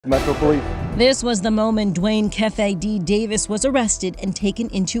Metro Police. This was the moment Duane Keffe D Davis was arrested and taken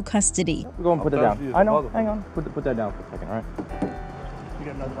into custody. We're going to put it down. I know. Hang on. Put that down for a second, all right? You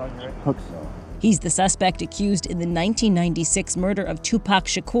got nothing on you, right? Hooks. He's the suspect accused in the 1996 murder of Tupac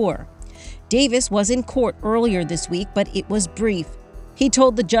Shakur. Davis was in court earlier this week, but it was brief. He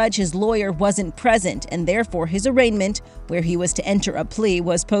told the judge his lawyer wasn't present, and therefore his arraignment, where he was to enter a plea,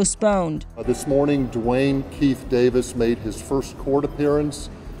 was postponed. This morning, Duane Keffe Davis made his first court appearance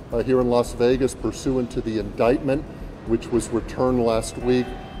here in Las Vegas pursuant to the indictment, which was returned last week,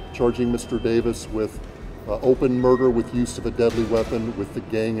 charging Mr. Davis with open murder with use of a deadly weapon with the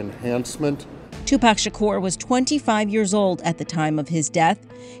gang enhancement. Tupac Shakur was 25 years old at the time of his death.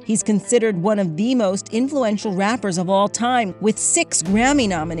 He's considered one of the most influential rappers of all time, with 6 Grammy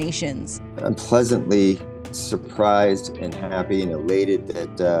nominations. I'm pleasantly surprised and happy and elated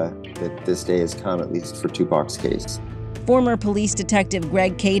that this day has come, at least for Tupac's case. Former police detective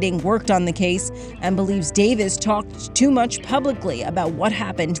Greg Kading worked on the case and believes Davis talked too much publicly about what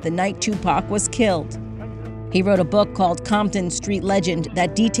happened the night Tupac was killed. He wrote a book called Compton Street Legend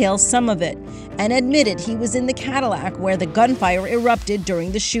that details some of it and admitted he was in the Cadillac where the gunfire erupted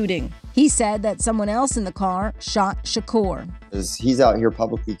during the shooting. He said that someone else in the car shot Shakur. He's out here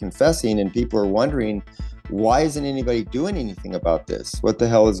publicly confessing, and people are wondering, why isn't anybody doing anything about this? What the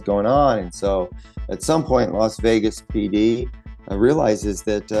hell is going on? And so at some point, Las Vegas PD realizes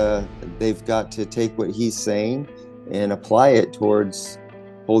that they've got to take what he's saying and apply it towards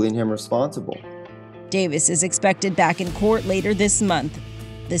holding him responsible. Davis is expected back in court later this month.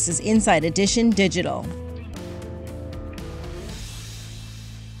 This is Inside Edition Digital.